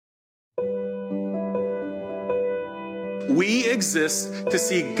We exist to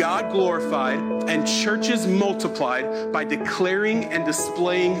see God glorified and churches multiplied by declaring and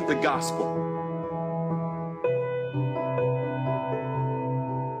displaying the gospel.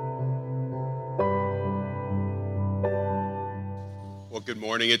 Well, good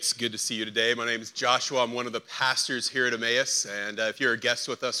morning. It's good to see you today. My name is Joshua. I'm one of the pastors here at Emmaus, and if you're a guest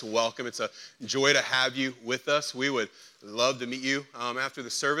with us, welcome. It's a joy to have you with us. We would love to meet you after the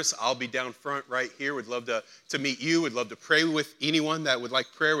service. I'll be down front right here. We'd love to meet you. We'd love to pray with anyone that would like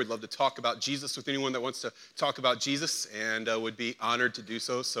prayer. We'd love to talk about Jesus with anyone that wants to talk about Jesus, and would be honored to do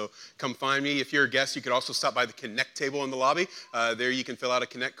so. So come find me. If you're a guest, you could also stop by the Connect table in the lobby. There you can fill out a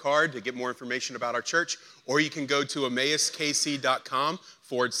Connect card to get more information about our church, or you can go to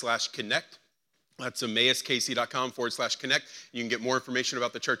EmmausKC.com/connect. That's EmmausKC.com/connect. You can get more information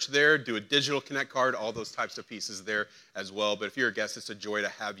about the church there, do a digital Connect card, all those types of pieces there as well. But if you're a guest, it's a joy to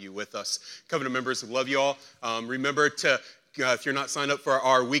have you with us. Covenant members, love you all. Remember to, if you're not signed up for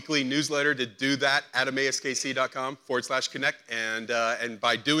our weekly newsletter, to do that at EmmausKC.com/connect. And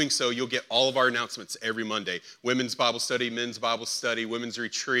by doing so, you'll get all of our announcements every Monday. Women's Bible study, men's Bible study, women's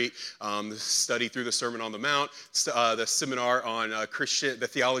retreat, the study through the Sermon on the Mount, the seminar on the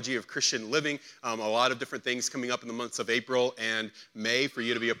theology of Christian living, a lot of different things coming up in the months of April and May for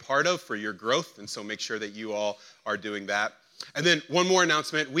you to be a part of for your growth. And so make sure that you all are doing that. And then one more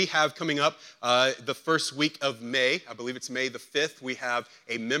announcement. We have coming up the first week of May, I believe it's May the 5th, we have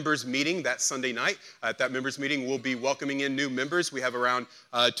a members meeting that Sunday night. At that members meeting, we'll be welcoming in new members. We have around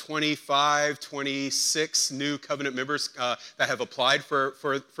 26 new covenant members that have applied for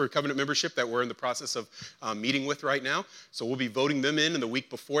covenant membership that we're in the process of meeting with right now. So we'll be voting them in the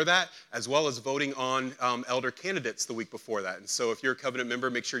week before that, as well as voting on elder candidates the week before that. And so if you're a covenant member,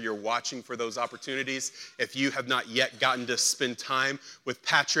 make sure you're watching for those opportunities. If you have not yet gotten to spend time with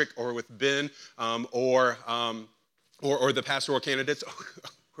Patrick or with Ben or the pastoral candidates.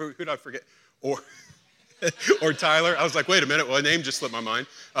 Who did I forget? Or Tyler. I was like, wait a minute. Well, a name just slipped my mind.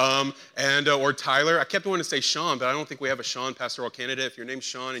 Or Tyler. I kept wanting to say Sean, but I don't think we have a Sean pastoral candidate. If your name's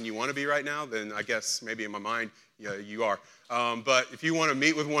Sean and you want to be right now, then I guess maybe in my mind, yeah, you are. But if you want to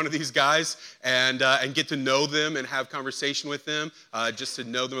meet with one of these guys and get to know them and have conversation with them, just to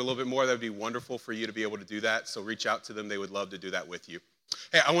know them a little bit more, that would be wonderful for you to be able to do that. So reach out to them. They would love to do that with you.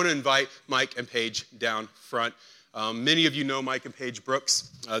 Hey, I want to invite Mike and Paige down front. Many of you know Mike and Paige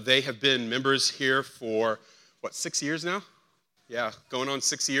Brooks. They have been members here for, 6 years now? Yeah, going on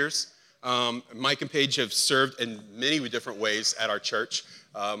 6 years. Mike and Paige have served in many different ways at our church.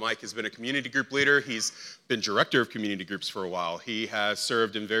 Mike has been a community group leader. He's been director of community groups for a while. He has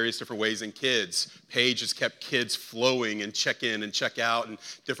served in various different ways in kids. Paige has kept kids flowing and check in and check out in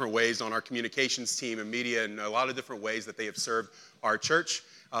different ways on our communications team and media, and a lot of different ways that they have served our church.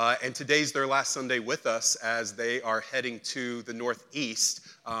 And today's their last Sunday with us as they are heading to the Northeast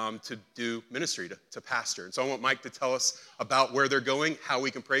to do ministry, to pastor. And so I want Mike to tell us about where they're going, how we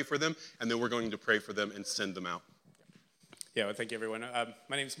can pray for them, and then we're going to pray for them and send them out. Yeah, well, thank you, everyone.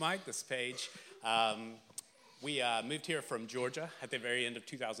 My name's Mike. This is Paige. We moved here from Georgia at the very end of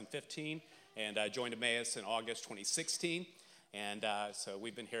 2015 and joined Emmaus in August 2016. And so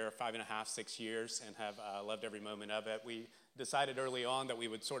we've been here 5.5, 6 years and have loved every moment of it. We decided early on that we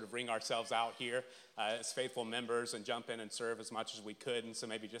would sort of ring ourselves out here as faithful members and jump in and serve as much as we could. And so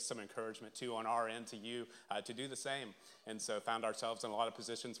maybe just some encouragement, too, on our end to you to do the same. And so found ourselves in a lot of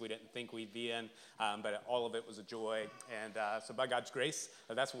positions we didn't think we'd be in, but all of it was a joy. And so by God's grace,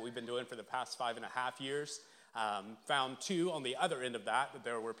 that's what we've been doing for the past 5.5 years. Found, too, on the other end of that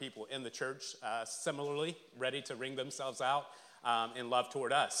there were people in the church similarly ready to ring themselves out in love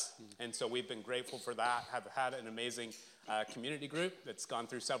toward us. And so we've been grateful for that, have had an amazing community group that's gone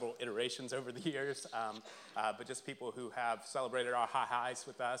through several iterations over the years, but just people who have celebrated our high highs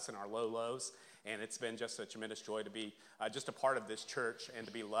with us and our low lows. And it's been just a tremendous joy to be just a part of this church and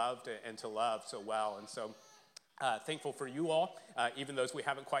to be loved and to love so well. And so thankful for you all. Even those we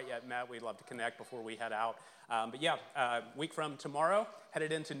haven't quite yet met, we'd love to connect before we head out. But yeah, week from tomorrow,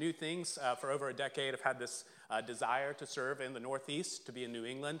 headed into new things. For over a decade, I've had this desire to serve in the Northeast, to be in New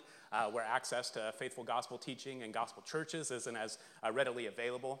England, where access to faithful gospel teaching and gospel churches isn't as readily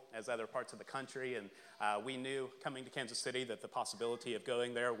available as other parts of the country. And we knew coming to Kansas City that the possibility of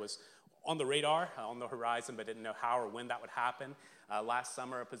going there was on the radar, on the horizon, but didn't know how or when that would happen. Last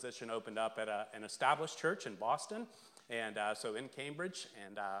summer, a position opened up at an established church in Boston, and so in Cambridge,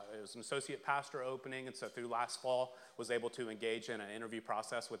 and it was an associate pastor opening, and so through last fall, was able to engage in an interview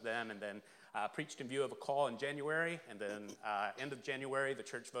process with them, and then preached in view of a call in January, and then end of January, the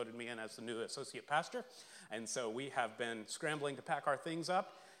church voted me in as the new associate pastor, and so we have been scrambling to pack our things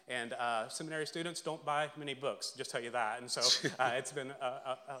up And seminary students don't buy many books, just tell you that. And so it's been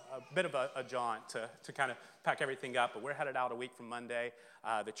a bit of a jaunt to kind of pack everything up. But we're headed out a week from Monday.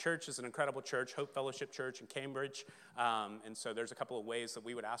 The church is an incredible church, Hope Fellowship Church in Cambridge. And so there's a couple of ways that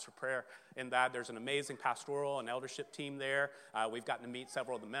we would ask for prayer in that. There's an amazing pastoral and eldership team there. We've gotten to meet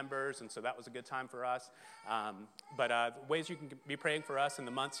several of the members, and so that was a good time for us. But ways you can be praying for us in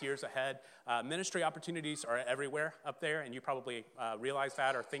the months, years ahead. Ministry opportunities are everywhere up there, and you probably realize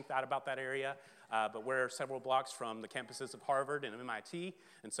that or think that about that area. But we're several blocks from the campuses of Harvard and MIT,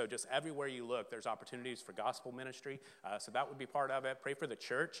 and so just everywhere you look, there's opportunities for gospel ministry. So that would be part of it. Pray for the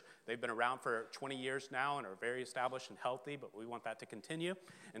church. They've been around for 20 years now and are very established and healthy, but we want that to continue.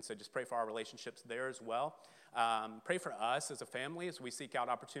 And so just pray for our relationships there as well. Pray for us as a family as we seek out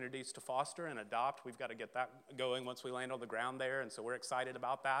opportunities to foster and adopt. We've got to get that going once we land on the ground there, and so we're excited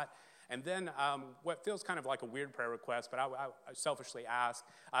about that. And then what feels kind of like a weird prayer request, but I selfishly ask,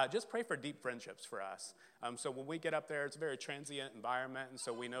 just pray for deep friendships for us. So when we get up there, it's a very transient environment, and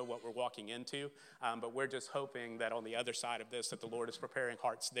so we know what we're walking into. But we're just hoping that on the other side of this, that the Lord is preparing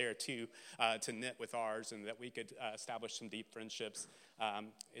hearts there too to knit with ours, and that we could establish some deep friendships.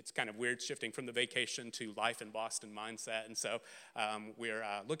 It's kind of weird shifting from the vacation to life in Boston mindset, and so we're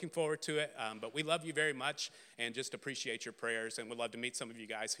looking forward to it. But we love you very much and just appreciate your prayers, and would love to meet some of you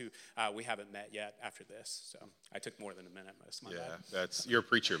guys who we haven't met yet after this. So I took more than a minute. My bad. You're a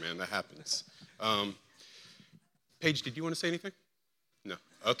preacher, man. That happens. Paige, did you want to say anything? No.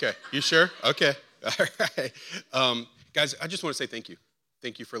 Okay. You sure? Okay. All right. Guys, I just want to say thank you.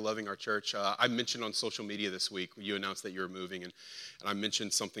 Thank you for loving our church. I mentioned on social media this week, you announced that you were moving, and I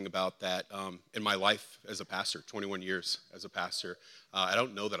mentioned something about that in my life as a pastor, 21 years as a pastor. I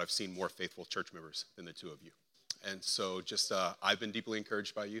don't know that I've seen more faithful church members than the two of you. And so just I've been deeply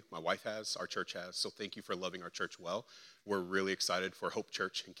encouraged by you. My wife has, our church has. So thank you for loving our church well. We're really excited for Hope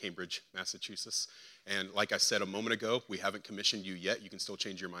Church in Cambridge, Massachusetts. And like I said a moment ago, we haven't commissioned you yet. You can still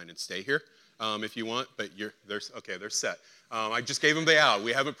change your mind and stay here if you want, but they're set. I just gave them the out.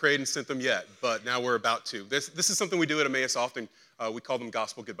 We haven't prayed and sent them yet, but now we're about to. This is something we do at Emmaus often. We call them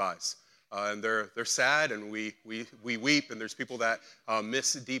gospel goodbyes. And they're sad, and we weep, and there's people that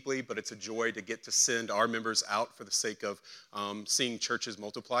miss deeply, but it's a joy to get to send our members out for the sake of seeing churches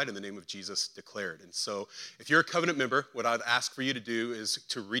multiplied in the name of Jesus declared. And so if you're a covenant member, what I'd ask for you to do is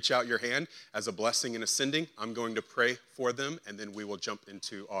to reach out your hand as a blessing and ascending. I'm going to pray for them, and then we will jump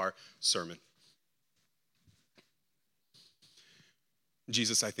into our sermon.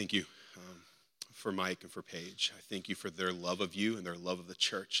 Jesus, I thank you for Mike and for Paige. I thank you for their love of you and their love of the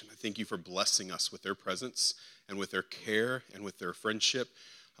church. And I thank you for blessing us with their presence and with their care and with their friendship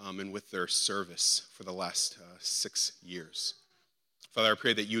and with their service for the last 6 years. Father, I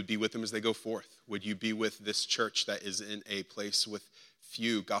pray that you would be with them as they go forth. Would you be with this church that is in a place with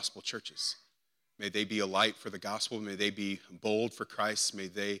few gospel churches? May they be a light for the gospel. May they be bold for Christ. May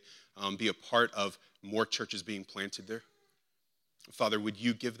they be a part of more churches being planted there. Father, would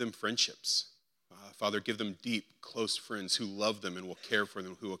you give them friendships? Father, give them deep, close friends who love them and will care for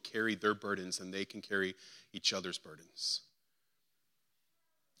them, who will carry their burdens, and they can carry each other's burdens.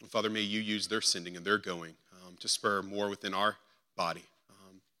 And Father, may you use their sending and their going to spur more within our body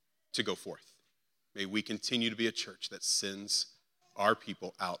to go forth. May we continue to be a church that sends our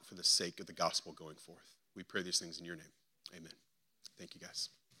people out for the sake of the gospel going forth. We pray these things in your name. Amen. Thank you, guys.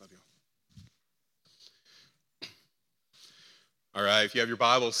 Love you all. All right, if you have your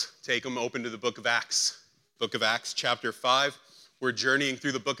Bibles, take them open to the book of Acts. Book of Acts, chapter 5. We're journeying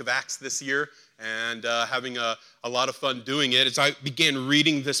through the book of Acts this year and having a lot of fun doing it. As I began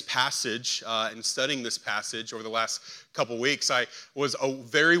reading this passage and studying this passage over the last couple weeks, I was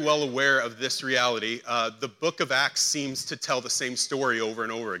very well aware of this reality. The book of Acts seems to tell the same story over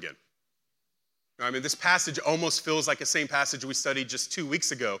and over again. I mean, this passage almost feels like the same passage we studied just 2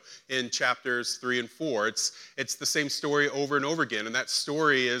 weeks ago in chapters 3 and 4. It's the same story over and over again, and that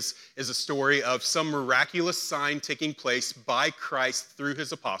story is a story of some miraculous sign taking place by Christ through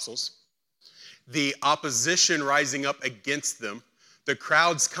his apostles, the opposition rising up against them, the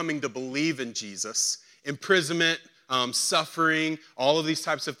crowds coming to believe in Jesus, imprisonment, suffering, all of these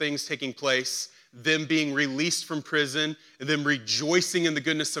types of things taking place, them being released from prison, and them rejoicing in the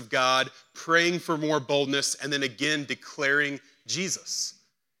goodness of God, praying for more boldness, and then again declaring Jesus.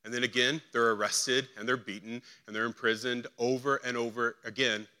 And then again, they're arrested, and they're beaten, and they're imprisoned over and over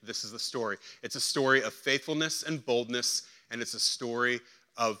again. This is the story. It's a story of faithfulness and boldness, and it's a story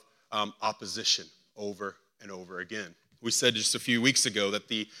of opposition over and over again. We said just a few weeks ago that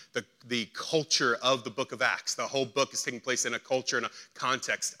the culture of the book of Acts, the whole book is taking place in a culture and a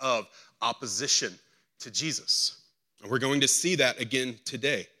context of opposition to Jesus. And we're going to see that again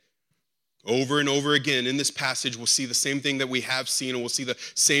today. Over and over again in this passage, we'll see the same thing that we have seen, and we'll see the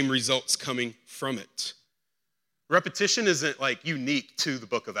same results coming from it. Repetition isn't like unique to the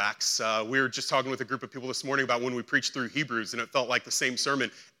book of Acts. We were just talking with a group of people this morning about when we preached through Hebrews, and it felt like the same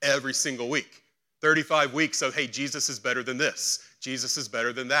sermon every single week. 35 weeks of, hey, Jesus is better than this. Jesus is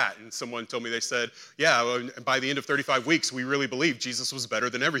better than that. And someone told me, they said, yeah, by the end of 35 weeks, we really believed Jesus was better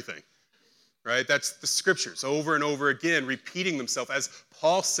than everything. Right? That's the scriptures over and over again, repeating themselves. As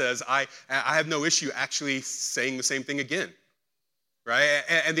Paul says, I have no issue actually saying the same thing again. Right?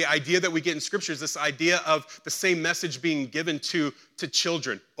 And the idea that we get in scripture is this idea of the same message being given to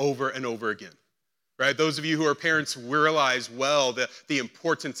children over and over again. Right? Those of you who are parents realize well the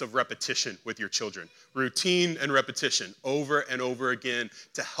importance of repetition with your children. Routine and repetition over and over again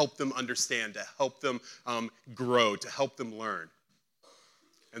to help them understand, to help them grow, to help them learn.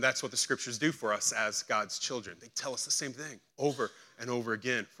 And that's what the scriptures do for us as God's children. They tell us the same thing over and over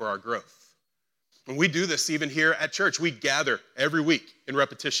again for our growth. And we do this even here at church. We gather every week in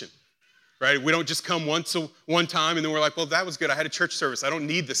repetition, right? We don't just come one time and then we're like, well, that was good. I had a church service. I don't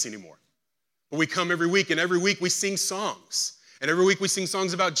need this anymore. But we come every week, and every week we sing songs. And every week we sing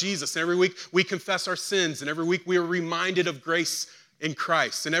songs about Jesus. And every week we confess our sins. And every week we are reminded of grace in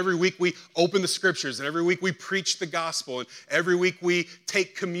Christ. And every week we open the scriptures, and every week we preach the gospel, and every week we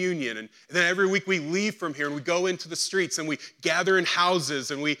take communion, and then every week we leave from here and we go into the streets and we gather in houses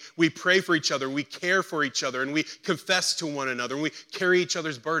and we pray for each other, we care for each other, and we confess to one another, and we carry each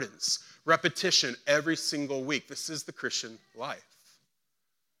other's burdens. Repetition every single week. This is the Christian life.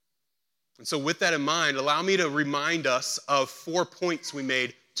 And so with that in mind, allow me to remind us of 4 points we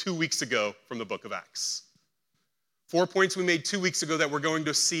made 2 weeks ago from the book of Acts. 4 points we made 2 weeks ago that we're going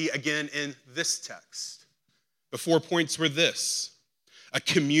to see again in this text. The 4 points were this: a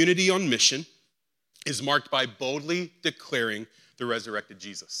community on mission is marked by boldly declaring the resurrected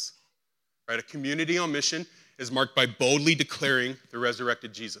Jesus. Right? A community on mission is marked by boldly declaring the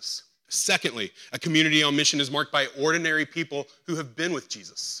resurrected Jesus. Secondly, a community on mission is marked by ordinary people who have been with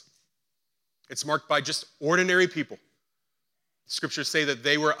Jesus. It's marked by just ordinary people. Scriptures say that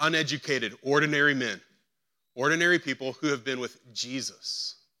they were uneducated, ordinary men. Ordinary people who have been with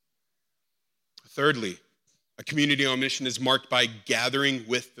Jesus. Thirdly, a community on mission is marked by gathering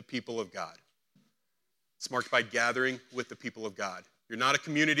with the people of God. It's marked by gathering with the people of God. You're not a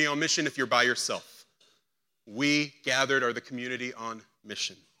community on mission if you're by yourself. We gathered are the community on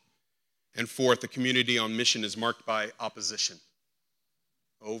mission. And fourth, a community on mission is marked by opposition.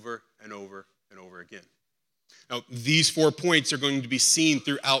 Over and over and over again. Now, these 4 points are going to be seen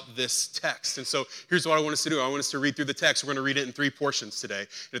throughout this text. And so here's what I want us to do. I want us to read through the text. We're going to read it in 3 portions today.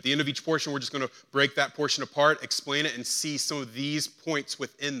 And at the end of each portion, we're just going to break that portion apart, explain it, and see some of these points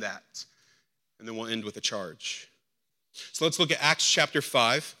within that. And then we'll end with a charge. So let's look at Acts chapter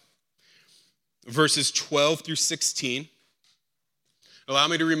 5, verses 12 through 16. Allow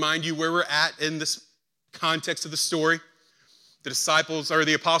me to remind you where we're at in this context of the story.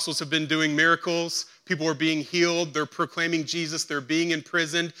 The apostles have been doing miracles. People are being healed. They're proclaiming Jesus. They're being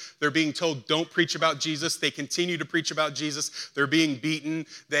imprisoned. They're being told, don't preach about Jesus. They continue to preach about Jesus. They're being beaten.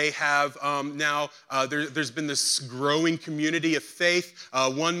 They have there's been this growing community of faith.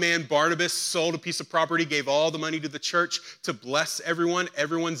 One man, Barnabas, sold a piece of property, gave all the money to the church to bless everyone.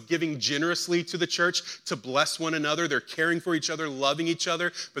 Everyone's giving generously to the church to bless one another. They're caring for each other, loving each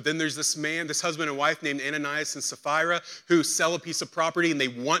other. But then there's this husband and wife named Ananias and Sapphira who sell a piece of property, and they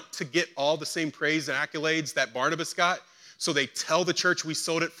want to get all the same praise and accolades that Barnabas got. So they tell the church we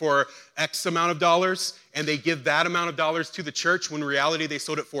sold it for X amount of dollars, and they give that amount of dollars to the church when in reality they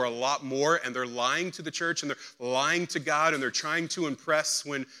sold it for a lot more, and they're lying to the church and they're lying to God, and they're trying to impress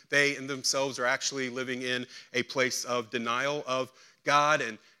when they in themselves are actually living in a place of denial of God.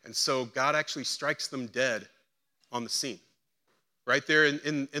 And so God actually strikes them dead on the scene. Right there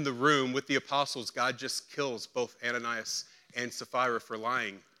in the room with the apostles, God just kills both Ananias and Sapphira for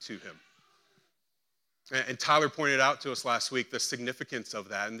lying to him. And Tyler pointed out to us last week the significance of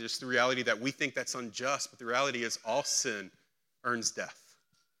that and just the reality that we think that's unjust, but the reality is all sin earns death.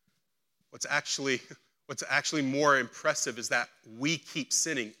 What's actually more impressive is that we keep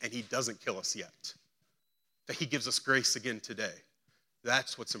sinning and he doesn't kill us yet. That he gives us grace again today.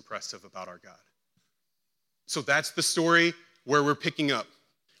 That's what's impressive about our God. So that's the story where we're picking up.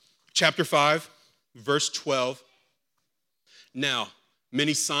 Chapter 5, verse 12. Now,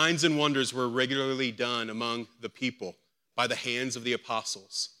 many signs and wonders were regularly done among the people by the hands of the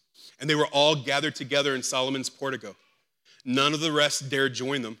apostles. And they were all gathered together in Solomon's portico. None of the rest dared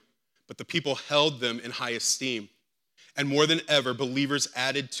join them, but the people held them in high esteem. And more than ever, believers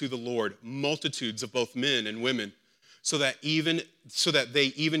added to the Lord multitudes of both men and women, so that they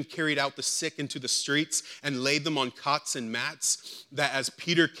even carried out the sick into the streets and laid them on cots and mats, that as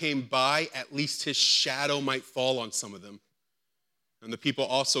Peter came by, at least his shadow might fall on some of them. And the people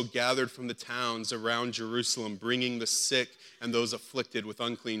also gathered from the towns around Jerusalem, bringing the sick and those afflicted with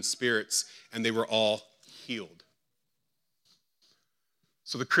unclean spirits, and they were all healed.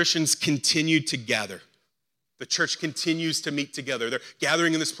 So the Christians continued to gather. The church continues to meet together. They're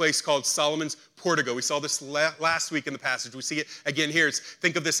gathering in this place called Solomon's Portico. We saw this last week in the passage. We see it again here.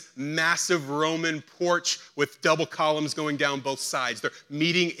 Think of this massive Roman porch with double columns going down both sides. They're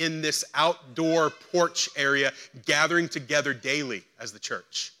meeting in this outdoor porch area, gathering together daily as the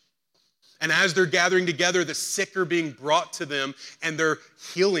church. And as they're gathering together, the sick are being brought to them, and they're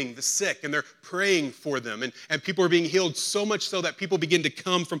healing the sick, and they're praying for them. And people are being healed, so much so that people begin to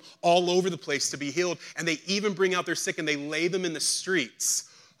come from all over the place to be healed. And they even bring out their sick, and they lay them in the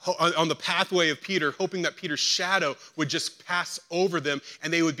streets on the pathway of Peter, hoping that Peter's shadow would just pass over them,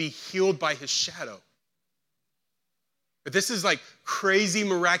 and they would be healed by his shadow. But this is like crazy,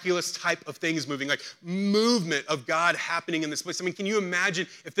 miraculous type of things moving, like movement of God happening in this place. I mean, can you imagine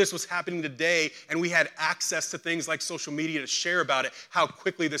if this was happening today and we had access to things like social media to share about it, how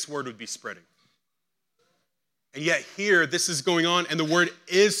quickly this word would be spreading? And yet here, this is going on, and the word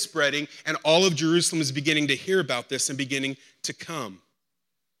is spreading, and all of Jerusalem is beginning to hear about this and beginning to come.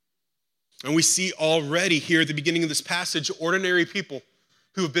 And we see already here at the beginning of this passage, ordinary people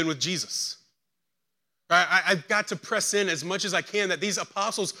who have been with Jesus. I've got to press in as much as I can that these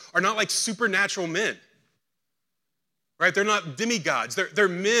apostles are not like supernatural men. Right? They're not demigods. They're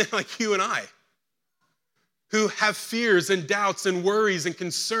men like you and I who have fears and doubts and worries and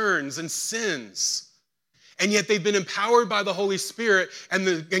concerns and sins. And yet they've been empowered by the Holy Spirit,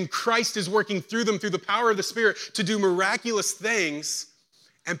 and Christ is working through them through the power of the Spirit to do miraculous things,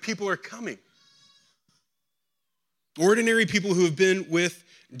 and people are coming. Ordinary people who have been with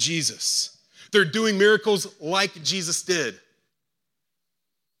Jesus. They're doing miracles like Jesus did.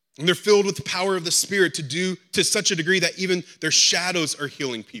 And they're filled with the power of the Spirit to do to such a degree that even their shadows are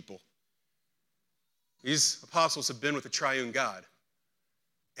healing people. These apostles have been with the triune God,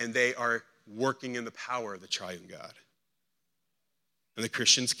 and they are working in the power of the triune God. And the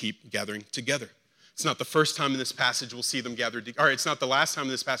Christians keep gathering together. It's not the first time in this passage we'll see them gathered, or it's not the last time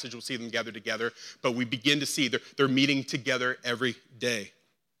in this passage we'll see them gathered together, but we begin to see they're meeting together every day.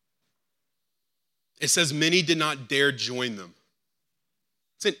 It says many did not dare join them.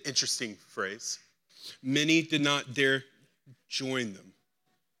 It's an interesting phrase. Many did not dare join them,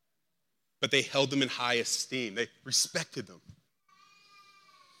 but they held them in high esteem. They respected them.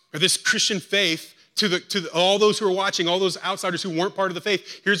 Or this Christian faith, to all those who are watching, all those outsiders who weren't part of the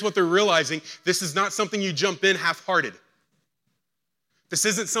faith, here's what they're realizing. This is not something you jump in half-hearted. This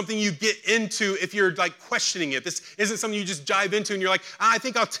isn't something you get into if you're like questioning it. This isn't something you just dive into and you're like, I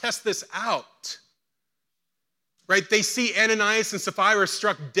think I'll test this out. Right? They see Ananias and Sapphira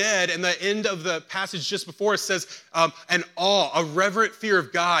struck dead, and the end of the passage just before it says, an awe, a reverent fear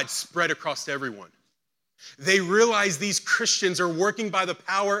of God spread across everyone. They realize these Christians are working by the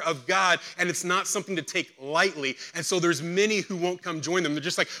power of God, and it's not something to take lightly. And so there's many who won't come join them. They're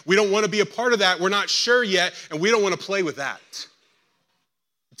just like, we don't want to be a part of that. We're not sure yet, and we don't want to play with that.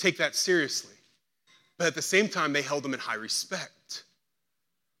 Take that seriously. But at the same time, they held them in high respect.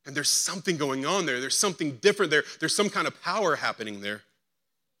 And there's something going on there. There's something different there. There's some kind of power happening there.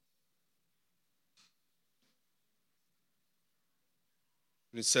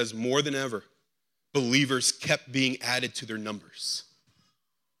 And it says, more than ever, believers kept being added to their numbers.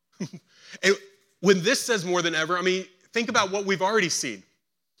 And when this says more than ever, I mean, think about what we've already seen.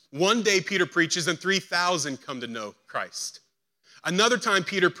 One day Peter preaches and 3,000 come to know Christ. Another time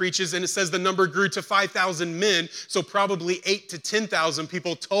Peter preaches and it says the number grew to 5,000 men, so probably 8,000 to 10,000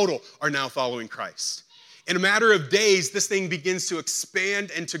 people total are now following Christ. In a matter of days, this thing begins to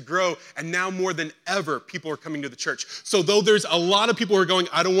expand and to grow, and now more than ever, people are coming to the church. So though there's a lot of people who are going,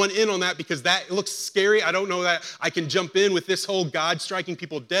 I don't want in on that because that looks scary. I don't know that I can jump in with this whole God striking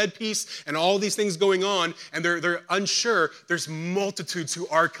people dead piece and all these things going on, and they're unsure. There's multitudes who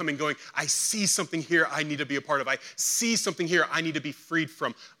are coming going, I see something here I need to be a part of. I see something here I need to be freed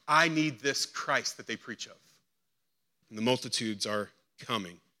from. I need this Christ that they preach of. And the multitudes are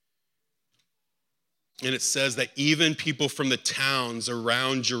coming. And it says that even people from the towns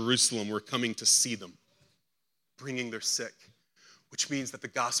around Jerusalem were coming to see them, bringing their sick, which means that the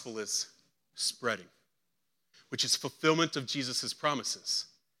gospel is spreading, which is fulfillment of Jesus' promises.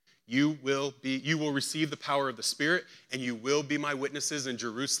 You will receive the power of the Spirit, and you will be my witnesses in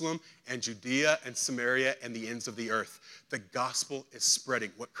Jerusalem and Judea and Samaria and the ends of the earth. The gospel is spreading.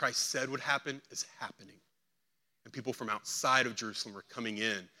 What Christ said would happen is happening. And people from outside of Jerusalem were coming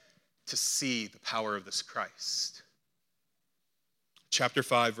in to see the power of this Christ. Chapter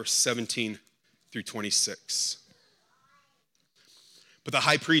 5, verse 17 through 26. But the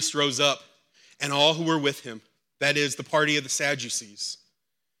high priest rose up, and all who were with him, that is, the party of the Sadducees,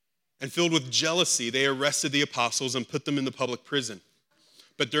 and filled with jealousy, they arrested the apostles and put them in the public prison.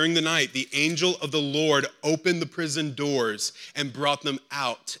 But during the night, the angel of the Lord opened the prison doors and brought them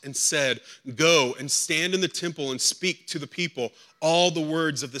out and said, "Go and stand in the temple and speak to the people all the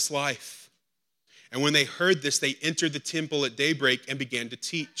words of this life." And when they heard this, they entered the temple at daybreak and began to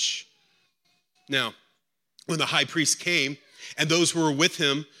teach. Now, when the high priest came and those who were with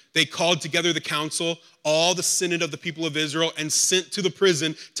him, they called together the council, all the senate of the people of Israel, and sent to the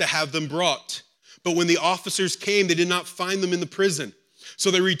prison to have them brought. But when the officers came, they did not find them in the prison. So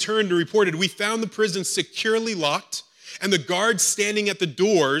they returned and reported, "We found the prison securely locked and the guards standing at the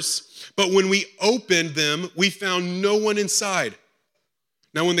doors, but when we opened them, we found no one inside."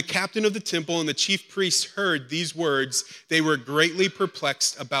 Now when the captain of the temple and the chief priests heard these words, they were greatly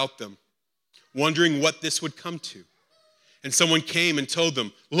perplexed about them, wondering what this would come to. And someone came and told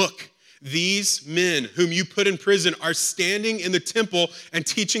them, "Look, these men whom you put in prison are standing in the temple and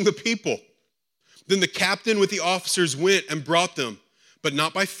teaching the people." Then the captain with the officers went and brought them, but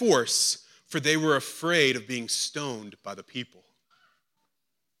not by force, for they were afraid of being stoned by the people.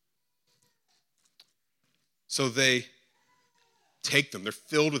 So they take them. They're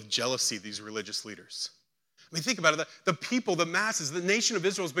filled with jealousy, these religious leaders. I mean, think about it. The people, the masses, the nation of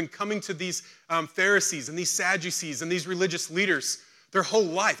Israel has been coming to these Pharisees and these Sadducees and these religious leaders their whole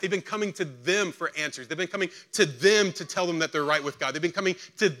life. They've been coming to them for answers. They've been coming to them to tell them that they're right with God. They've been coming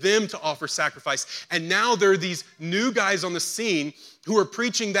to them to offer sacrifice. And now there are these new guys on the scene who are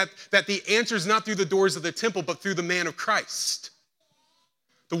preaching that the answer is not through the doors of the temple, but through the man of Christ.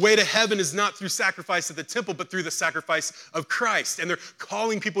 The way to heaven is not through sacrifice at the temple, but through the sacrifice of Christ. And they're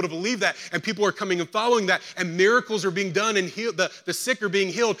calling people to believe that, and people are coming and following that, and miracles are being done, and the sick are being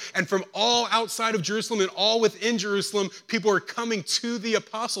healed. And from all outside of Jerusalem and all within Jerusalem, people are coming to the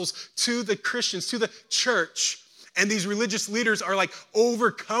apostles, to the Christians, to the church. And these religious leaders are like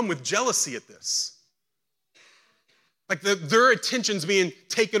overcome with jealousy at this. Like their attention's being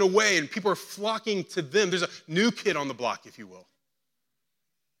taken away, and people are flocking to them. There's a new kid on the block, if you will.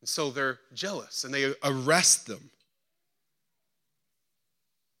 And so they're jealous, and they arrest them.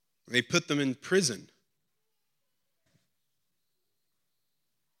 They put them in prison.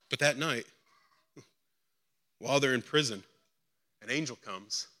 But that night, while they're in prison, an angel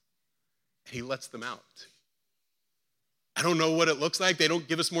comes, and he lets them out. I don't know what it looks like. They don't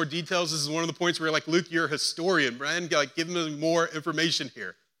give us more details. This is one of the points where, like, Luke, you're a historian, Brian. Like, give them more information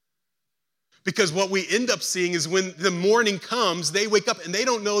here. Because what we end up seeing is when the morning comes, they wake up and they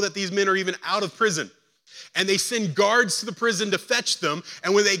don't know that these men are even out of prison. And they send guards to the prison to fetch them.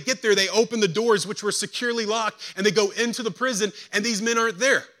 And when they get there, they open the doors, which were securely locked, and they go into the prison, and these men aren't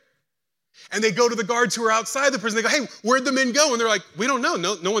there. And they go to the guards who are outside the prison. They go, "Hey, where'd the men go?" And they're like, "We don't know.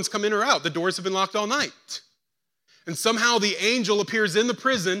 No one's come in or out. The doors have been locked all night." And somehow the angel appears in the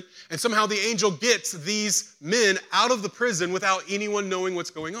prison, and somehow the angel gets these men out of the prison without anyone knowing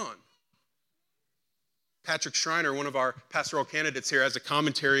what's going on. Patrick Schreiner, one of our pastoral candidates here, has a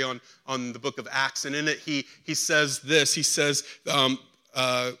commentary on the book of Acts, and in it he says this. He says the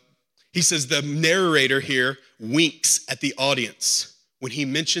narrator here winks at the audience when he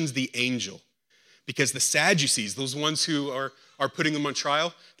mentions the angel, because the Sadducees, those ones who are putting them on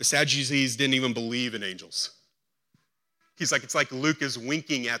trial, the Sadducees didn't even believe in angels. He's like, it's like Luke is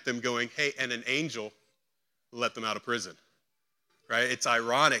winking at them going, "Hey, and an angel let them out of prison." Right? It's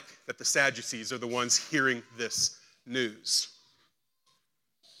ironic that the Sadducees are the ones hearing this news.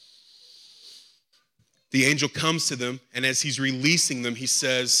 The angel comes to them, and as he's releasing them, he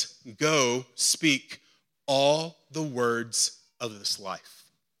says, "Go speak all the words of this life."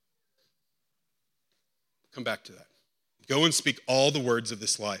 Come back to that. Go and speak all the words of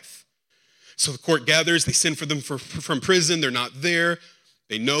this life. So the court gathers, they send for them from prison, they're not there.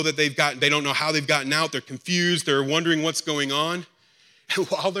 They know that they don't know how they've gotten out, they're confused, they're wondering what's going on. And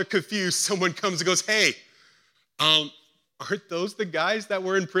while they're confused, someone comes and goes, "Hey, aren't those the guys that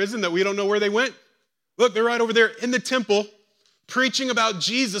were in prison that we don't know where they went? Look, they're right over there in the temple preaching about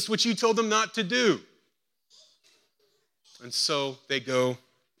Jesus, which you told them not to do." And so they go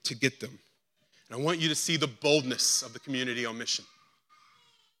to get them. And I want you to see the boldness of the community on mission.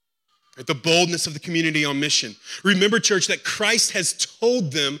 The boldness of the community on mission. Remember, church, that Christ has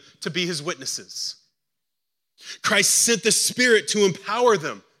told them to be his witnesses. Christ sent the Spirit to empower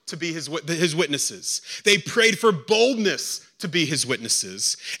them to be his witnesses. They prayed for boldness to be his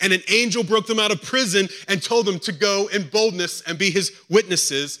witnesses. And an angel broke them out of prison and told them to go in boldness and be his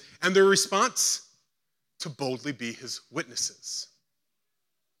witnesses. And their response? To boldly be his witnesses.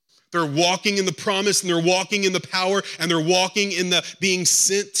 They're walking in the promise, and they're walking in the power, and they're walking in the being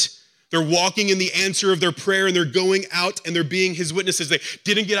sent. They're walking in the answer of their prayer, and they're going out and they're being his witnesses. They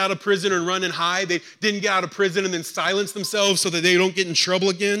didn't get out of prison and run and hide. They didn't get out of prison and then silence themselves so that they don't get in trouble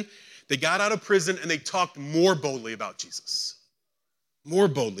again. They got out of prison and they talked more boldly about Jesus. More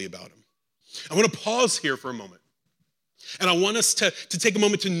boldly about him. I want to pause here for a moment. And I want us to take a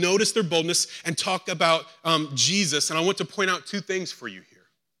moment to notice their boldness and talk about Jesus. And I want to point out two things for you here.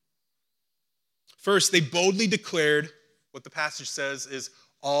 First, they boldly declared what the passage says is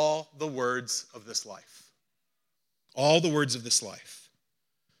all the words of this life. All the words of this life.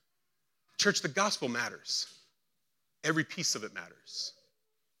 Church, the gospel matters. Every piece of it matters.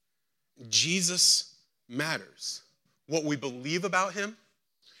 Jesus matters. What we believe about him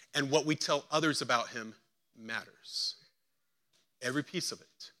and what we tell others about him matters. Every piece of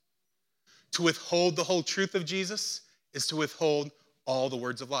it. To withhold the whole truth of Jesus is to withhold all the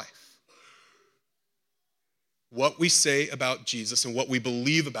words of life. What we say about Jesus and what we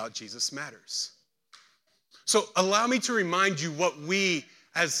believe about Jesus matters. So allow me to remind you what we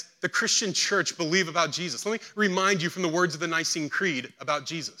as the Christian church believe about Jesus. Let me remind you from the words of the Nicene Creed about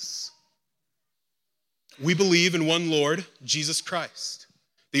Jesus. We believe in one Lord, Jesus Christ,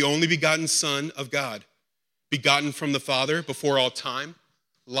 the only begotten Son of God, begotten from the Father before all time,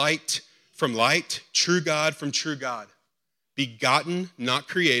 light from light, true God from true God, begotten, not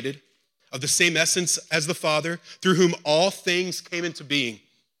created, of the same essence as the Father, through whom all things came into being,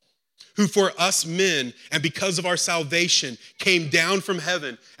 who for us men and because of our salvation came down from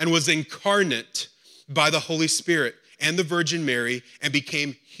heaven and was incarnate by the Holy Spirit and the Virgin Mary and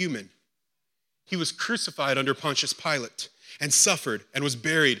became human. He was crucified under Pontius Pilate and suffered and was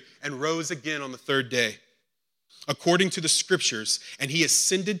buried and rose again on the third day, according to the scriptures, and he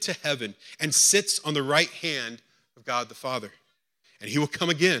ascended to heaven and sits on the right hand of God the Father. And he will come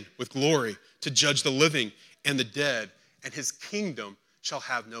again with glory to judge the living and the dead, and his kingdom shall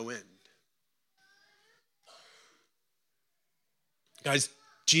have no end. Guys,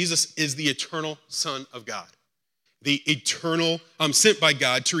 Jesus is the eternal Son of God. The eternal, sent by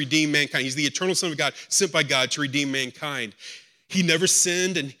God to redeem mankind. He's the eternal Son of God, sent by God to redeem mankind. He never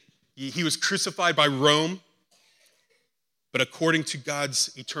sinned, and he was crucified by Rome, but according to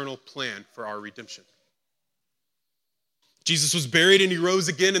God's eternal plan for our redemption. Jesus was buried and he rose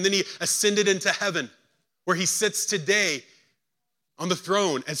again, and then he ascended into heaven, where he sits today on the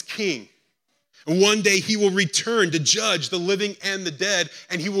throne as king. And one day he will return to judge the living and the dead,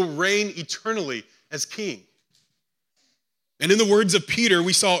 and he will reign eternally as king. And in the words of Peter,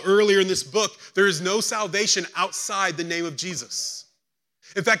 we saw earlier in this book, there is no salvation outside the name of Jesus.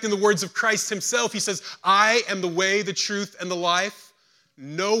 In fact, in the words of Christ himself, he says, I am the way, the truth, and the life.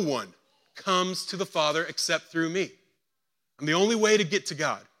 No one comes to the Father except through me. I'm the only way to get to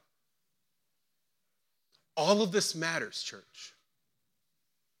God. All of this matters, church.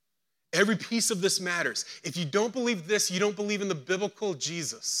 Every piece of this matters. If you don't believe this, you don't believe in the biblical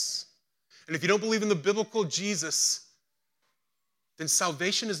Jesus. And if you don't believe in the biblical Jesus, then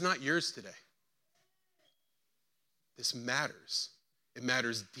salvation is not yours today. This matters. It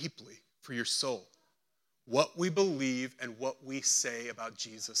matters deeply for your soul. What we believe and what we say about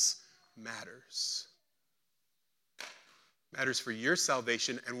Jesus matters. Matters for your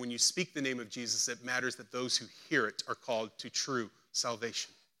salvation, and when you speak the name of Jesus, it matters that those who hear it are called to true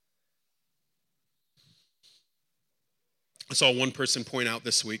salvation. I saw one person point out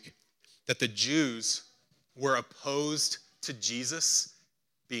this week that the Jews were opposed to Jesus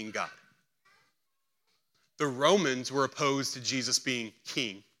being God. The Romans were opposed to Jesus being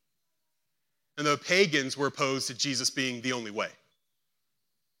king, and the pagans were opposed to Jesus being the only way.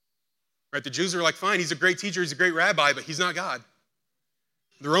 Right? The Jews are like, fine, he's a great teacher, he's a great rabbi, but he's not God.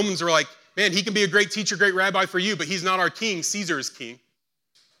 The Romans are like, man, he can be a great teacher, great rabbi for you, but he's not our king. Caesar is king.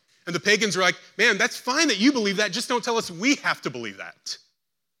 And the pagans are like, man, that's fine that you believe that, just don't tell us we have to believe that.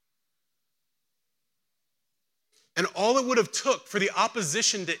 And all it would have took for the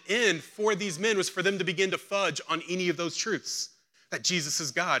opposition to end for these men was for them to begin to fudge on any of those truths. That Jesus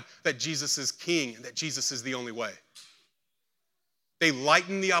is God, that Jesus is king, and that Jesus is the only way. They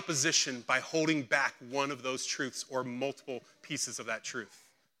lighten the opposition by holding back one of those truths or multiple pieces of that truth.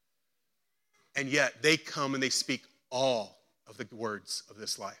 And yet they come and they speak all of the words of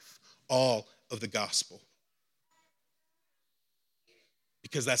this life, all of the gospel.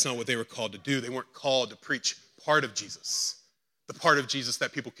 Because that's not what they were called to do. They weren't called to preach part of Jesus. the part of Jesus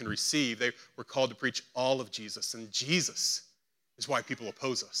that people can receive. They were called to preach all of Jesus, and Jesus is why people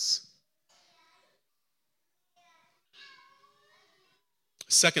oppose us.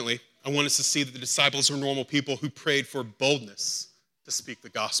 Secondly, I want us to see that the disciples were normal people who prayed for boldness to speak the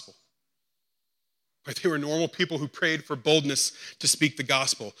gospel. Right? They were normal people who prayed for boldness to speak the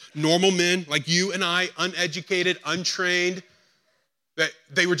gospel. Normal men like you and I, uneducated, untrained, that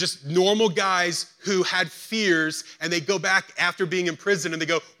they were just normal guys who had fears, and they go back after being in prison and they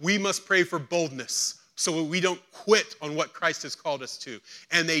go, we must pray for boldness so we don't quit on what Christ has called us to.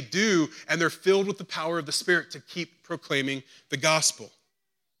 And they do, and they're filled with the power of the Spirit to keep proclaiming the gospel.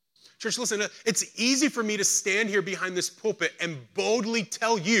 Church, listen, it's easy for me to stand here behind this pulpit and boldly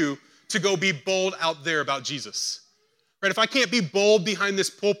tell you to go be bold out there about Jesus. Right? If I can't be bold behind this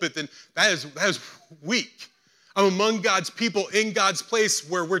pulpit, then that is weak. I'm among God's people in God's place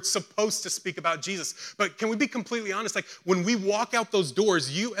where we're supposed to speak about Jesus. But can we be completely honest? Like when we walk out those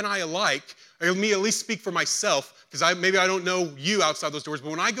doors, you and I alike, or let me at least speak for myself, because maybe I don't know you outside those doors, but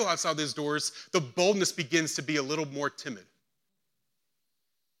when I go outside those doors, the boldness begins to be a little more timid.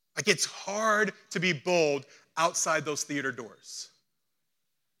 Like it's hard to be bold outside those theater doors.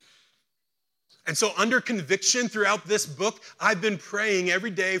 And so under conviction throughout this book, I've been praying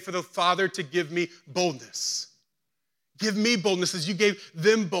every day for the Father to give me boldness. Give me boldness as you gave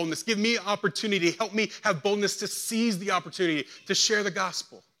them boldness. Give me opportunity. Help me have boldness to seize the opportunity to share the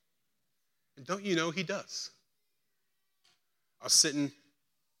gospel. And don't you know he does? I was sitting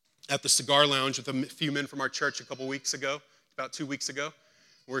at the cigar lounge with a few men from our church about 2 weeks ago.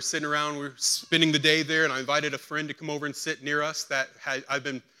 We're sitting around, we're spending the day there, and I invited a friend to come over and sit near us that I've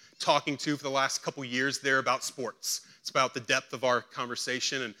been talking to for the last couple years there about sports. It's about the depth of our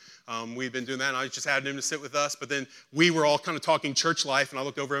conversation, and we've been doing that, and I just had him to sit with us, but then we were all kind of talking church life, and I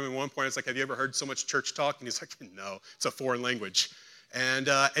looked over at him at one point, I was like, have you ever heard so much church talk? And he's like, no, it's a foreign language. And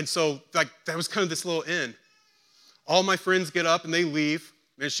so like that was kind of this little end. All my friends get up and they leave.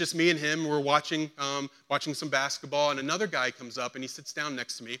 And it's just me and him. We're watching some basketball, and another guy comes up and he sits down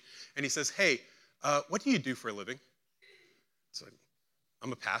next to me and he says, hey, what do you do for a living? It's like,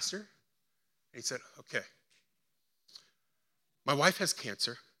 I'm a pastor. And he said, okay. My wife has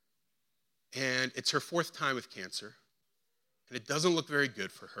cancer, and it's her 4th time with cancer, and it doesn't look very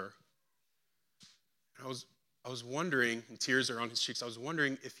good for her. And I was wondering, and tears are on his cheeks, I was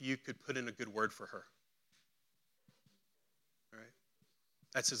wondering if you could put in a good word for her. All right?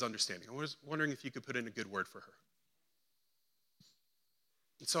 That's his understanding. I was wondering if you could put in a good word for her.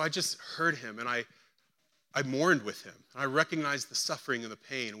 And so I just heard him, and I mourned with him. I recognized the suffering and the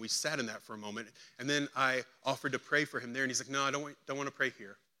pain, and we sat in that for a moment. And then I offered to pray for him there, and he's like, no, I don't want to pray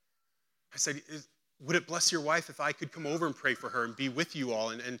here. I said, would it bless your wife if I could come over and pray for her and be with you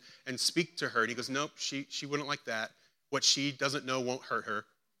all and speak to her? And he goes, nope, she wouldn't like that. What she doesn't know won't hurt her.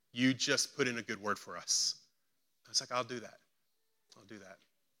 You just put in a good word for us. I was like, I'll do that. I'll do that.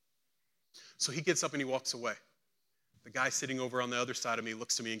 So he gets up and he walks away. The guy sitting over on the other side of me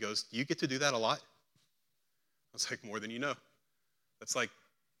looks to me and goes, do you get to do that a lot? I was like, more than you know. That's like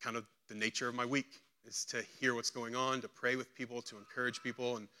kind of the nature of my week, is to hear what's going on, to pray with people, to encourage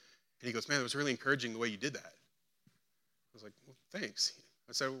people. And he goes, man, it was really encouraging the way you did that. I was like, well, thanks.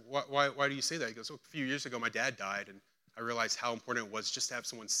 I said, why do you say that? He goes, well, a few years ago, my dad died, and I realized how important it was just to have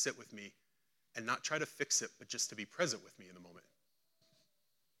someone sit with me and not try to fix it, but just to be present with me in the moment.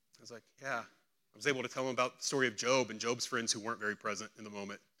 I was like, yeah. I was able to tell him about the story of Job and Job's friends who weren't very present in the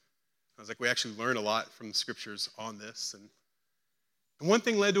moment. I was like, we actually learn a lot from the scriptures on this. And one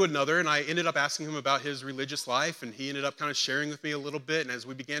thing led to another, and I ended up asking him about his religious life, and he ended up kind of sharing with me a little bit. And as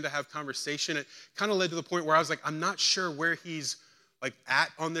we began to have conversation, it kind of led to the point where I was like, I'm not sure where he's like at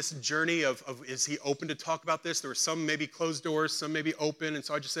on this journey of is he open to talk about this? There were some maybe closed doors, some maybe open. And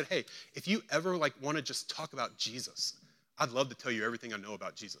so I just said, hey, if you ever like want to just talk about Jesus, I'd love to tell you everything I know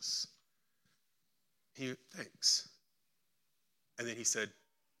about Jesus. Thanks. And then he said,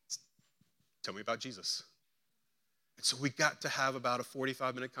 tell me about Jesus. And so we got to have about a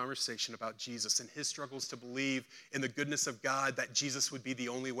 45-minute conversation about Jesus and his struggles to believe in the goodness of God, that Jesus would be the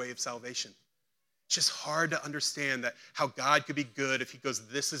only way of salvation. It's just hard to understand that how God could be good if he goes,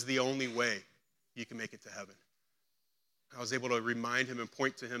 this is the only way you can make it to heaven. I was able to remind him and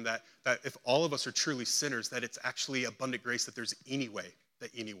point to him that if all of us are truly sinners, that it's actually abundant grace that there's any way that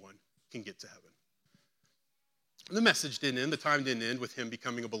anyone can get to heaven. And the message didn't end. The time didn't end with him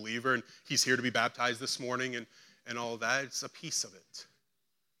becoming a believer, and he's here to be baptized this morning and all of that. It's a piece of it.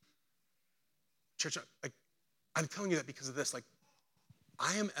 Church, I'm telling you that because of this. Like,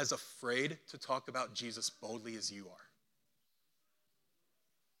 I am as afraid to talk about Jesus boldly as you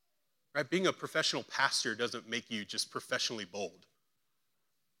are. right? Being a professional pastor doesn't make you just professionally bold.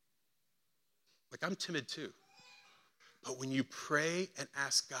 Like, I'm timid too. But when you pray and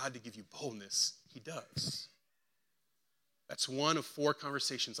ask God to give you boldness, he does. That's one of 4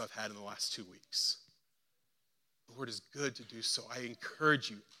 conversations I've had in the last 2 weeks. The Lord is good to do so. I encourage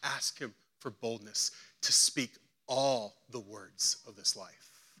you, ask him for boldness to speak all the words of this life.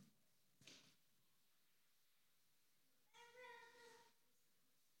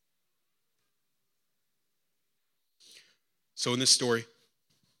 So in this story,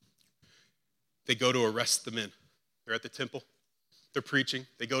 they go to arrest the men. They're at the temple. They're preaching.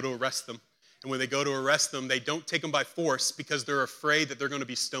 They go to arrest them. And when they go to arrest them, they don't take them by force because they're afraid that they're going to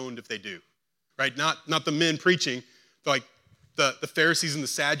be stoned if they do. Right? Not the men preaching. Like the Pharisees and the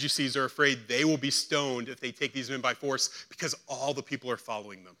Sadducees are afraid they will be stoned if they take these men by force because all the people are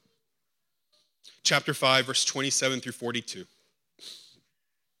following them. Chapter 5, verse 27 through 42.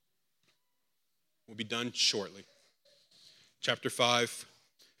 We'll be done shortly. Chapter 5,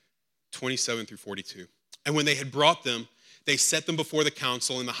 27 through 42. And when they had brought them, they set them before the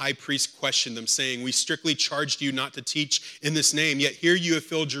council, and the high priest questioned them, saying, "We strictly charged you not to teach in this name, yet here you have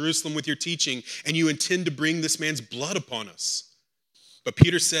filled Jerusalem with your teaching, and you intend to bring this man's blood upon us." But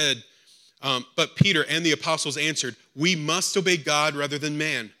Peter and the apostles answered, "We must obey God rather than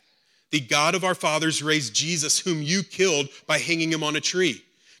man. The God of our fathers raised Jesus, whom you killed by hanging him on a tree.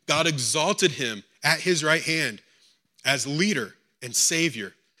 God exalted him at his right hand as leader and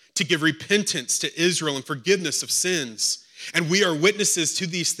savior, to give repentance to Israel and forgiveness of sins. And we are witnesses to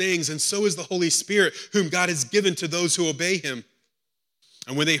these things, and so is the Holy Spirit, whom God has given to those who obey him."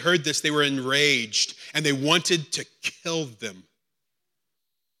 And when they heard this, they were enraged, and they wanted to kill them.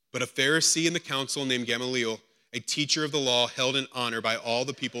 But a Pharisee in the council named Gamaliel, a teacher of the law held in honor by all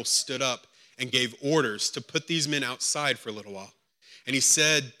the people, stood up and gave orders to put these men outside for a little while. And he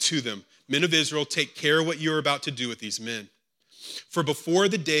said to them, "Men of Israel, take care what you are about to do with these men. For before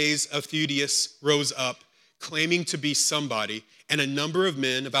the days of Theudas rose up, claiming to be somebody, and a number of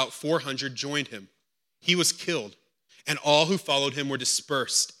men, about 400, joined him. He was killed, and all who followed him were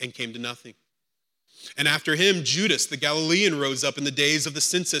dispersed and came to nothing. And after him, Judas the Galilean rose up in the days of the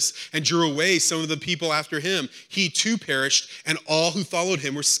census and drew away some of the people after him. He too perished, and all who followed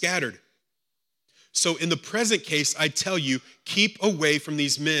him were scattered. So in the present case, I tell you, keep away from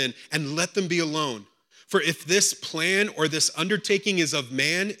these men and let them be alone. For if this plan or this undertaking is of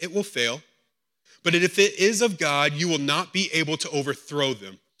man, it will fail. But if it is of God, you will not be able to overthrow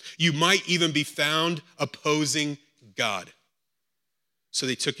them. You might even be found opposing God." So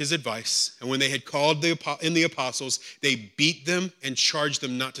they took his advice, and when they had called in the apostles, they beat them and charged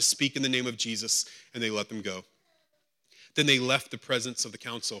them not to speak in the name of Jesus, and they let them go. Then they left the presence of the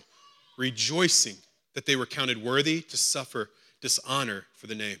council, rejoicing that they were counted worthy to suffer dishonor for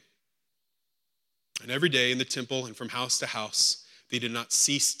the name. And every day in the temple and from house to house, they did not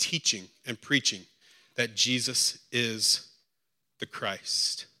cease teaching and preaching that Jesus is the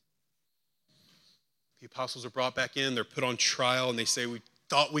Christ. The apostles are brought back in, they're put on trial, and they say, "We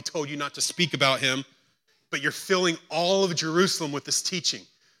thought we told you not to speak about him, but you're filling all of Jerusalem with this teaching,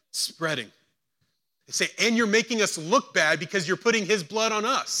 spreading." They say, "And you're making us look bad because you're putting his blood on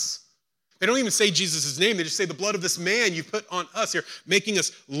us." They don't even say Jesus' name, they just say, "The blood of this man you put on us. You're making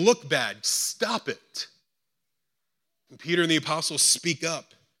us look bad. Stop it." And Peter and the apostles speak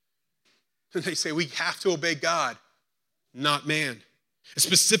up. And they say, "We have to obey God, not man." And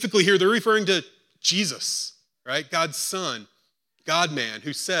specifically here, they're referring to Jesus, right? God's son, God-man,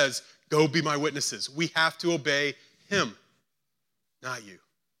 who says, "Go be my witnesses." We have to obey him, not you.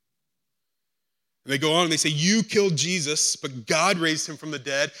 And they go on and they say, "You killed Jesus, but God raised him from the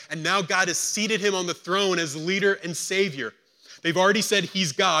dead, and now God has seated him on the throne as leader and savior." They've already said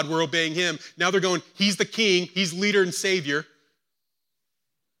he's God, we're obeying him. Now they're going, he's the king, he's leader and savior.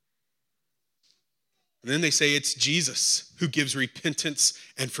 And then they say it's Jesus who gives repentance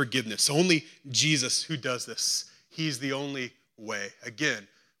and forgiveness. Only Jesus who does this. He's the only way. Again,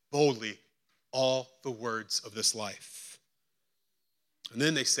 boldly, all the words of this life. And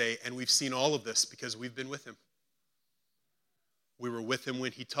then they say, and we've seen all of this because we've been with him. We were with him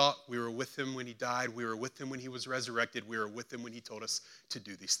when he taught. We were with him when he died. We were with him when he was resurrected. We were with him when he told us to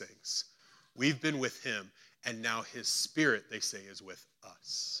do these things. We've been with him, and now his Spirit, they say, is with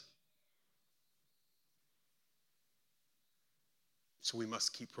us. So we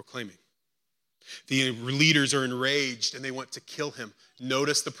must keep proclaiming. The leaders are enraged, and they want to kill him.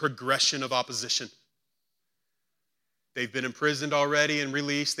 Notice the progression of opposition. They've been imprisoned already and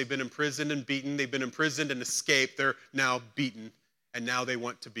released. They've been imprisoned and beaten. They've been imprisoned and escaped. They're now beaten. And now they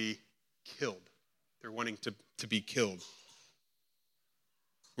want to be killed. They're wanting to be killed.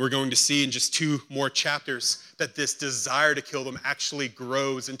 We're going to see in just 2 more chapters that this desire to kill them actually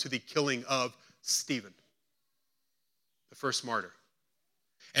grows into the killing of Stephen, the first martyr.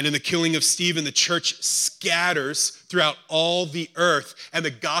 And in the killing of Stephen, the church scatters throughout all the earth, and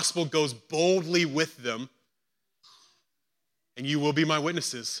the gospel goes boldly with them. And you will be my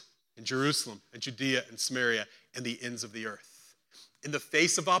witnesses in Jerusalem and Judea and Samaria and the ends of the earth. In the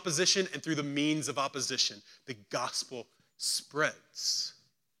face of opposition and through the means of opposition, the gospel spreads.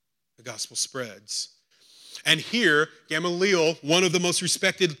 The gospel spreads. And here, Gamaliel, one of the most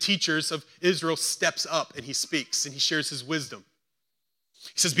respected teachers of Israel, steps up and he speaks and he shares his wisdom.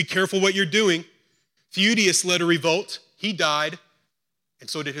 He says, be careful what you're doing. Theudas led a revolt. He died, and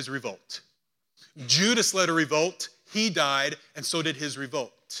so did his revolt. Judas led a revolt. He died, and so did his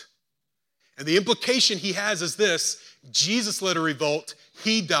revolt. And the implication he has is this: Jesus led a revolt.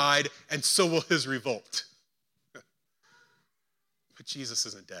 He died, and so will his revolt. But Jesus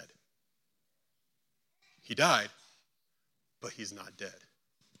isn't dead. He died, but he's not dead.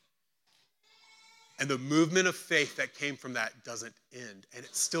 And the movement of faith that came from that doesn't end. And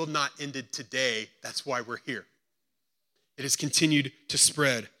it's still not ended today. That's why we're here. It has continued to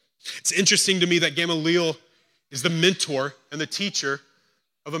spread. It's interesting to me that Gamaliel is the mentor and the teacher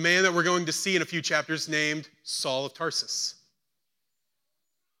of a man that we're going to see in a few chapters named Saul of Tarsus.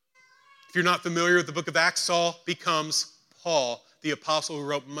 If you're not familiar with the book of Acts, Saul becomes Paul, the apostle who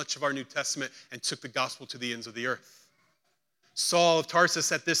wrote much of our New Testament and took the gospel to the ends of the earth. Saul of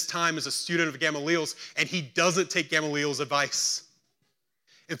Tarsus at this time is a student of Gamaliel's, and he doesn't take Gamaliel's advice.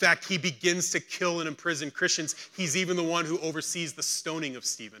 In fact, he begins to kill and imprison Christians. He's even the one who oversees the stoning of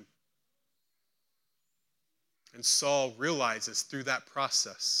Stephen. And Saul realizes through that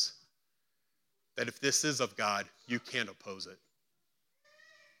process that if this is of God, you can't oppose it.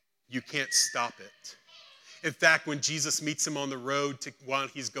 You can't stop it. In fact, when Jesus meets him on the road while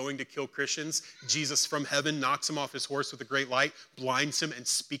he's going to kill Christians, Jesus from heaven knocks him off his horse with a great light, blinds him, and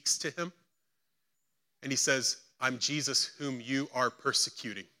speaks to him. And he says, I'm Jesus whom you are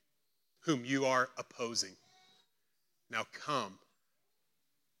persecuting, whom you are opposing. Now come,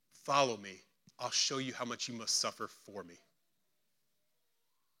 follow me. I'll show you how much you must suffer for me.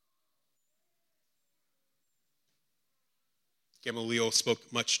 Gamaliel spoke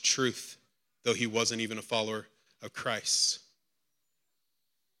much truth, though he wasn't even a follower of Christ.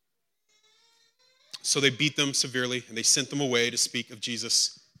 So they beat them severely, and they sent them away to speak of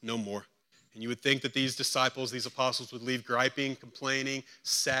Jesus no more. And you would think that these disciples, these apostles, would leave griping, complaining,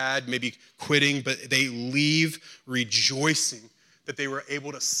 sad, maybe quitting, but they leave rejoicing that they were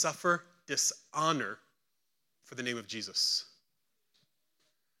able to suffer dishonor for the name of Jesus.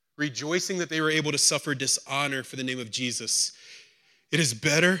 Rejoicing that they were able to suffer dishonor for the name of Jesus. It is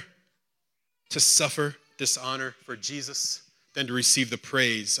better to suffer dishonor for Jesus than to receive the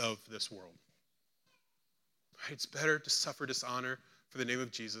praise of this world. Right? It's better to suffer dishonor for the name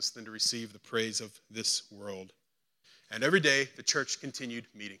of Jesus than to receive the praise of this world. And every day, the church continued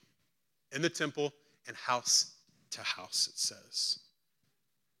meeting in the temple and house to house, it says.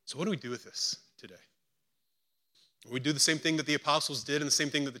 So what do we do with this today? We do the same thing that the apostles did and the same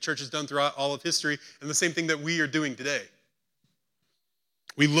thing that the church has done throughout all of history and the same thing that we are doing today.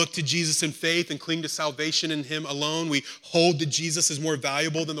 We look to Jesus in faith and cling to salvation in him alone. We hold to Jesus as more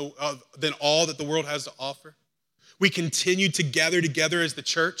valuable than all that the world has to offer. We continue to gather together as the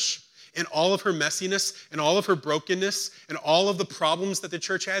church in all of her messiness and all of her brokenness and all of the problems that the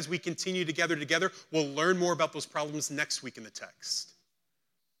church has. We continue to gather together. We'll learn more about those problems next week in the text.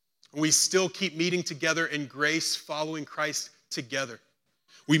 We still keep meeting together in grace, following Christ together.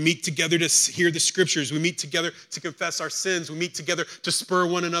 We meet together to hear the scriptures. We meet together to confess our sins. We meet together to spur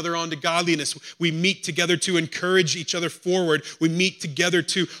one another on to godliness. We meet together to encourage each other forward. We meet together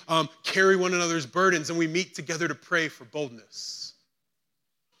to carry one another's burdens. And we meet together to pray for boldness.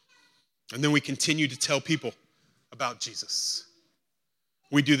 And then we continue to tell people about Jesus.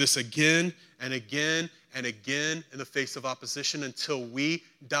 We do this again and again and again in the face of opposition until we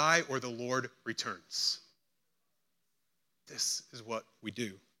die or the Lord returns. This is what we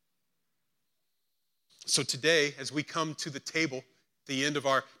do. So today, as we come to the table, the end of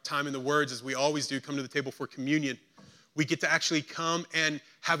our time in the words, as we always do, come to the table for communion, we get to actually come and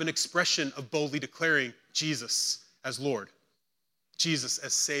have an expression of boldly declaring Jesus as Lord, Jesus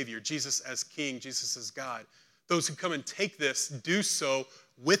as Savior, Jesus as King, Jesus as God. Those who come and take this do so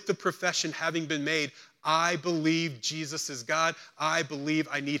with the profession having been made, I believe Jesus is God. I believe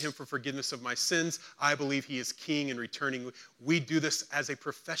I need him for forgiveness of my sins. I believe he is King and returning. We do this as a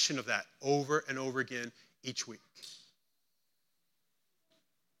profession of that over and over again each week.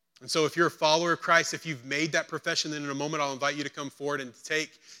 And so if you're a follower of Christ, if you've made that profession, then in a moment I'll invite you to come forward and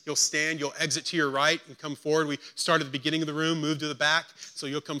take. You'll stand, you'll exit to your right and come forward. We start at the beginning of the room, move to the back. So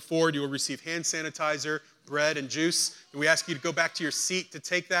you'll come forward, you'll receive hand sanitizer, bread, and juice. And we ask you to go back to your seat to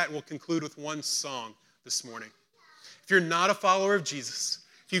take that, and we'll conclude with one song this morning. If you're not a follower of Jesus,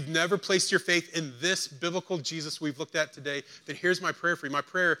 if you've never placed your faith in this biblical Jesus we've looked at today, then here's my prayer for you. My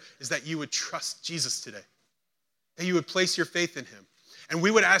prayer is that you would trust Jesus today, that you would place your faith in him. And we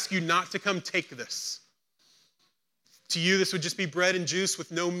would ask you not to come take this. To you, this would just be bread and juice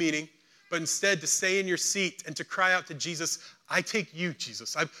with no meaning, but instead to stay in your seat and to cry out to Jesus, I take you,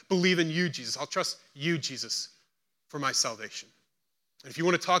 Jesus. I believe in you, Jesus. I'll trust you, Jesus, for my salvation. And if you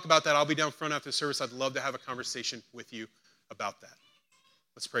want to talk about that, I'll be down front after the service. I'd love to have a conversation with you about that.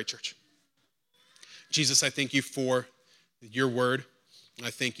 Let's pray, church. Jesus, I thank you for your word. I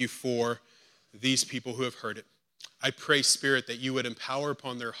thank you for these people who have heard it. I pray, Spirit, that you would empower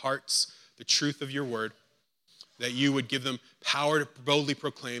upon their hearts the truth of your word, that you would give them power to boldly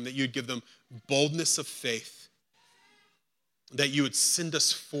proclaim, that you would give them boldness of faith, that you would send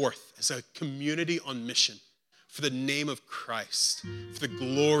us forth as a community on mission for the name of Christ, for the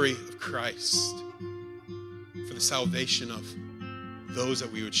glory of Christ, for the salvation of those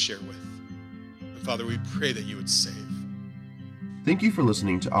that we would share with. And Father, we pray that you would save. Thank you for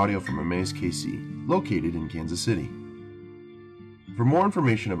listening to audio from Amaze KC, located in Kansas City. For more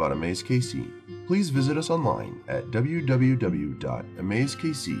information about Amaze KC, please visit us online at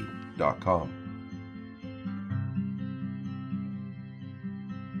www.amazekc.com.